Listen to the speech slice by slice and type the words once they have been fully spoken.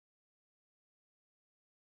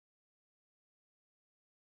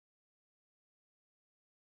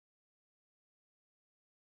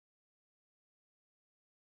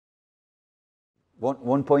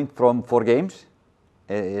One point from 4 games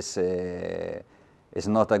is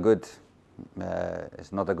not a good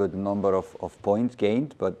number of points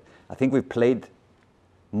gained, but I think we played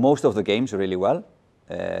most of the games really well.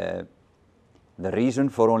 The reason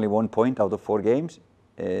for only 1 point out of 4 games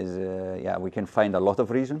is, we can find a lot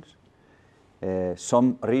of reasons.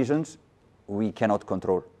 Some reasons we cannot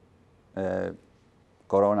control.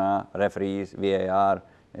 Corona, referees, VAR,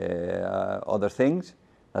 other things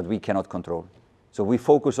that we cannot control. So we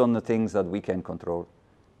focus on the things that we can control.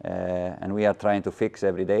 And we are trying to fix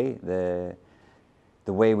every day the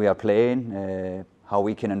way we are playing, how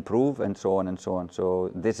we can improve, and so on and so on.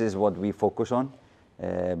 So this is what we focus on.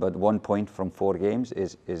 But 1 point from 4 games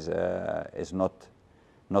is not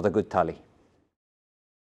a good tally.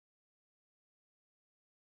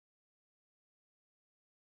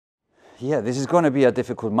 Yeah, this is going to be a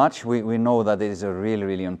difficult match. We know that it is a really,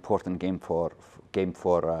 really important game for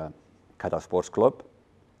Qatar Sports Club.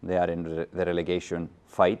 They are in the relegation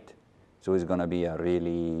fight, so it's going to be a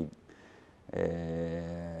really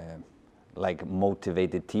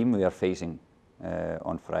motivated team we are facing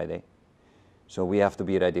on Friday. So we have to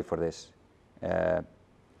be ready for this.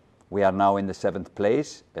 We are now in the 7th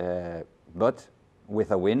place, but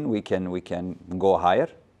with a win we can go higher.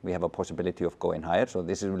 We have a possibility of going higher. So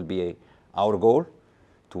this will be our goal,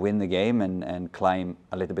 to win the game and climb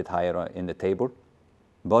a little bit higher in the table.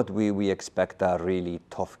 But we expect a really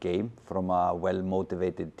tough game from a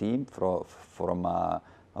well-motivated team, from a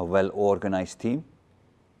well-organized team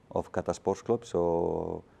of Qatar Sports Club.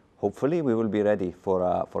 So hopefully we will be ready for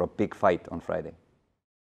a big fight on Friday.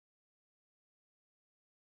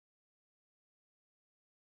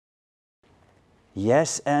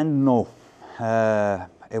 Yes and no.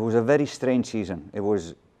 It was a very strange season. It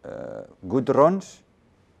was good runs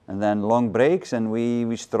and then long breaks, and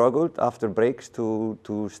we struggled after breaks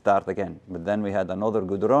to start again. But then we had another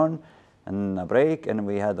good run and a break, and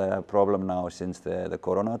we had a problem now since the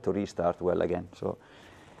Corona to restart well again. So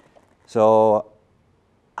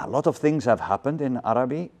a lot of things have happened in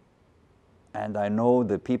Arabi, and I know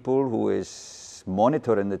the people who is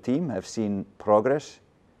monitoring the team have seen progress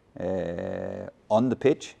on the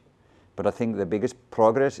pitch. But I think the biggest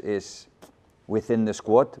progress is within the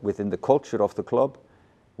squad, within the culture of the club,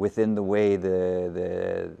 within the way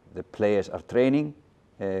the players are training,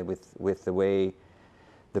 with the way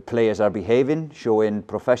the players are behaving, showing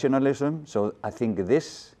professionalism. So I think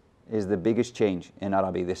this is the biggest change in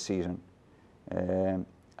Arabi this season.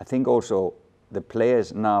 I think also the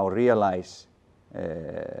players now realize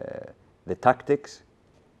the tactics.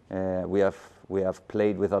 We have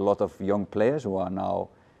played with a lot of young players who are now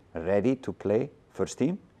ready to play first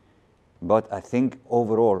team. But I think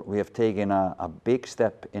overall we have taken a big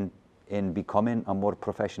step in becoming a more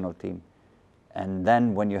professional team. And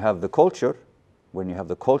then when you have the culture,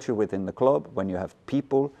 within the club, when you have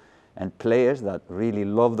people and players that really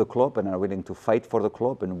love the club and are willing to fight for the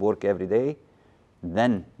club and work every day,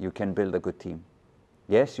 then you can build a good team.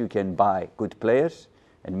 Yes, you can buy good players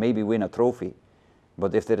and maybe win a trophy.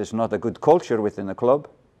 But if there is not a good culture within the club,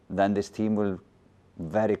 then this team will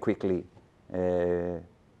very quickly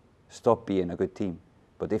stop being a good team.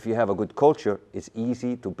 But if you have a good culture, it's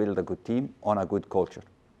easy to build a good team on a good culture.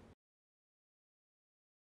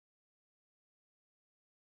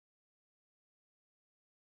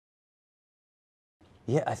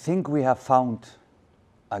 Yeah, I think we have found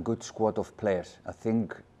a good squad of players. I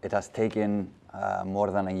think it has taken more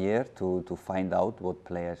than a year to find out what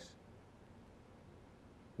players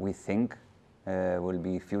we think will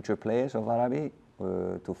be future players of Arabi,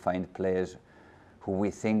 to find players who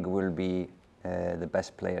we think will be the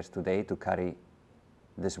best players today to carry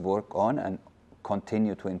this work on and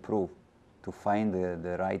continue to improve, to find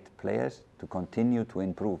the right players to continue to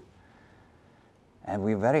improve. And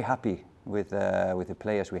we're very happy with the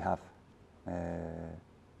players we have.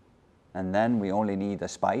 And then we only need a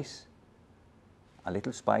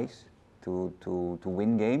little spice to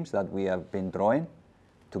win games that we have been drawing,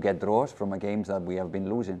 to get draws from games that we have been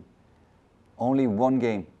losing. Only one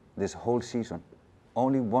game this whole season,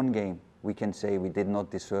 only one game we can say we did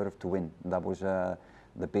not deserve to win. That was the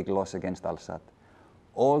big loss against Al-Sadd.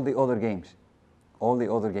 All the other games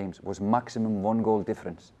was maximum 1 goal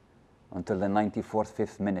difference until the 94th,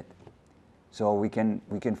 5th minute. So we can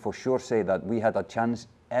for sure say that we had a chance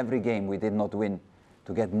every game we did not win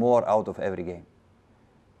to get more out of every game.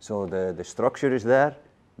 So the structure is there,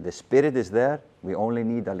 the spirit is there. We only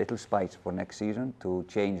need a little spice for next season to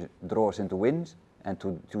change draws into wins and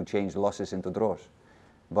to change losses into draws.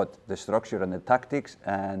 But the structure and the tactics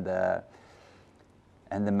and the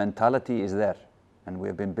mentality is there. and we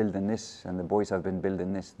have been building this, and the boys have been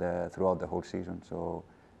building this throughout the whole season. So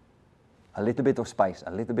a little bit of spice,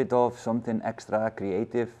 a little bit of something extra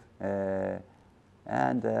creative,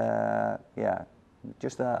 and yeah,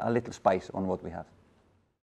 just a little spice on what we have.